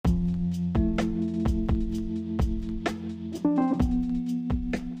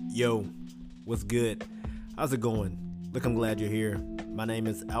Yo, what's good? How's it going? Look, I'm glad you're here. My name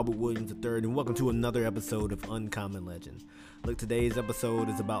is Albert Williams III, and welcome to another episode of Uncommon Legend. Look, today's episode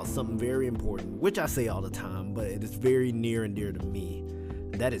is about something very important, which I say all the time, but it is very near and dear to me.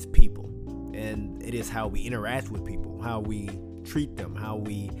 That is people. And it is how we interact with people, how we treat them,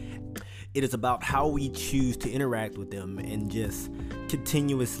 it is about how we choose to interact with them and just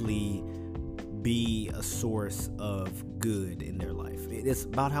continuously be a source of good in their life. It's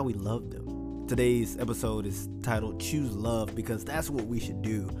about how we love them. Today's episode is titled Choose Love because that's what we should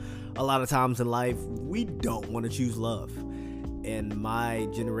do. A lot of times in life, we don't want to choose love. In my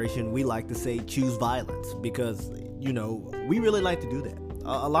generation, we like to say choose violence because, we really like to do that.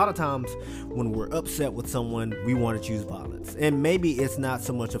 A lot of times when we're upset with someone, we want to choose violence. And maybe it's not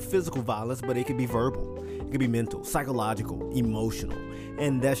so much a physical violence, but it could be verbal. It could be mental, psychological, emotional.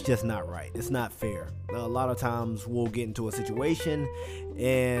 And that's just not right. It's not fair. A lot of times we'll get into a situation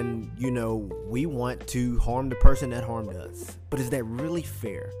and, we want to harm the person that harmed us. But is that really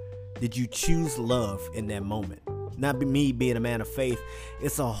fair? Did you choose love in that moment? Not me being a man of faith,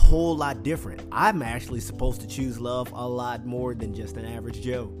 it's a whole lot different. I'm actually supposed to choose love a lot more than just an average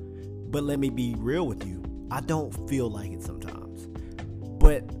Joe. But let me be real with you. I don't feel like it sometimes.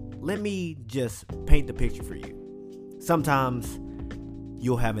 But let me just paint the picture for you. Sometimes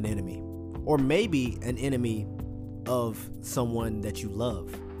you'll have an enemy, or maybe an enemy of someone that you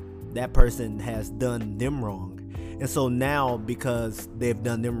love. That person has done them wrong. And so now, because they've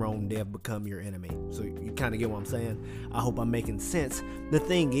done them wrong, they have become your enemy. So you kind of get what I'm saying? I hope I'm making sense. The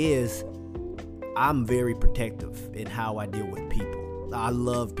thing is, I'm very protective in how I deal with people. I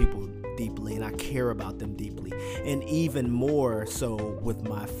love people deeply and I care about them deeply. And even more so with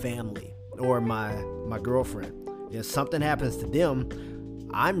my family or my girlfriend. If something happens to them,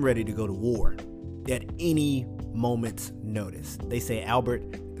 I'm ready to go to war at any moment's notice. They say, Albert,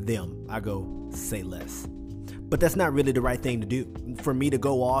 them. I go, say less. But that's not really the right thing to do. For me to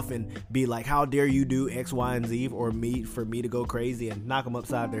go off and be like, how dare you do X, Y, and Z, or for me to go crazy and knock them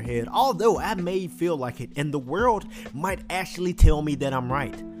upside their head. Although I may feel like it, and the world might actually tell me that I'm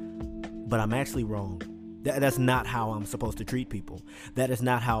right. But I'm actually wrong. That's not how I'm supposed to treat people. That is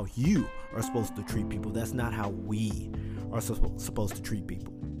not how you are supposed to treat people. That's not how we are supposed to treat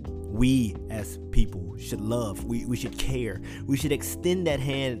people. We as people should love. We should care. We should extend that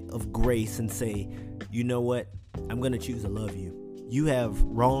hand of grace and say, you know what? I'm going to choose to love you. You have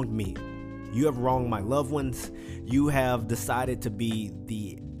wronged me. You have wronged my loved ones. You have decided to be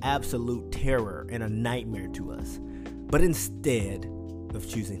the absolute terror and a nightmare to us. But instead of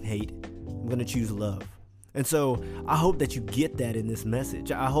choosing hate, I'm going to choose love. And so I hope that you get that in this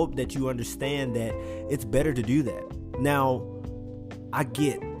message. I hope that you understand that it's better to do that. Now, I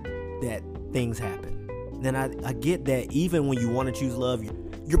get that things happen. And I get that even when you want to choose love,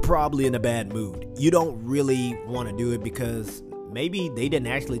 you're probably in a bad mood. You don't really want to do it because maybe they didn't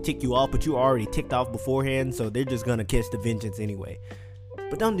actually tick you off, but you already ticked off beforehand, so they're just going to catch the vengeance anyway.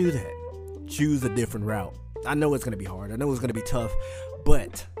 But don't do that. Choose a different route. I know it's going to be hard. I know it's going to be tough,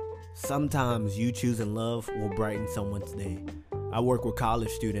 but sometimes you choosing love will brighten someone's day. I work with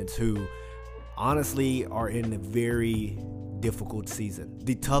college students who honestly are in a very difficult season,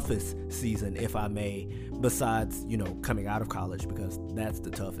 the toughest season, if I may, besides, coming out of college, because that's the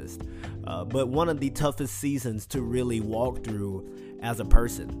toughest. But one of the toughest seasons to really walk through as a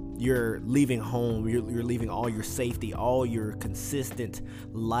person. You're leaving home, you're leaving all your safety, all your consistent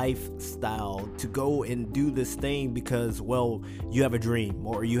lifestyle to go and do this thing because, well, you have a dream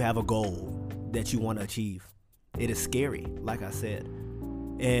or you have a goal that you want to achieve. It is scary, like I said.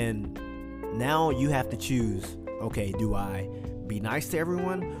 And now you have to choose, okay, do I be nice to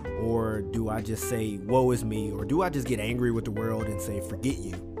everyone, or do I just say, woe is me, or do I just get angry with the world and say, forget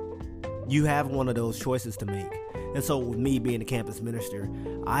you? You have one of those choices to make. And so with me being a campus minister,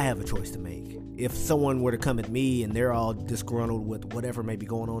 I have a choice to make. If someone were to come at me and they're all disgruntled with whatever may be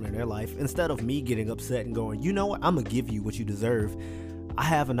going on in their life, instead of me getting upset and going, you know what, I'm going to give you what you deserve, I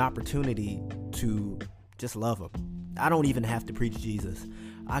have an opportunity to just love them. I don't even have to preach Jesus.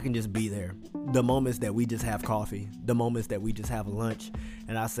 I can just be there. The moments that we just have coffee, the moments that we just have lunch,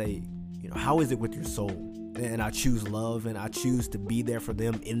 and I say, how is it with your soul? And I choose love, and I choose to be there for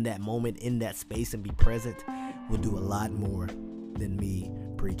them in that moment, in that space, and be present, will do a lot more than me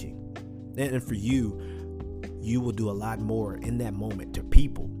preaching. And for you will do a lot more in that moment to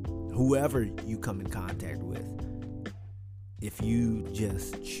people, whoever you come in contact with, if you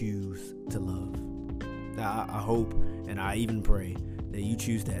just choose to love. I hope, and I even pray, that you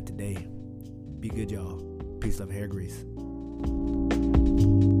choose that today. Be good, y'all. Peace, love, hair grease.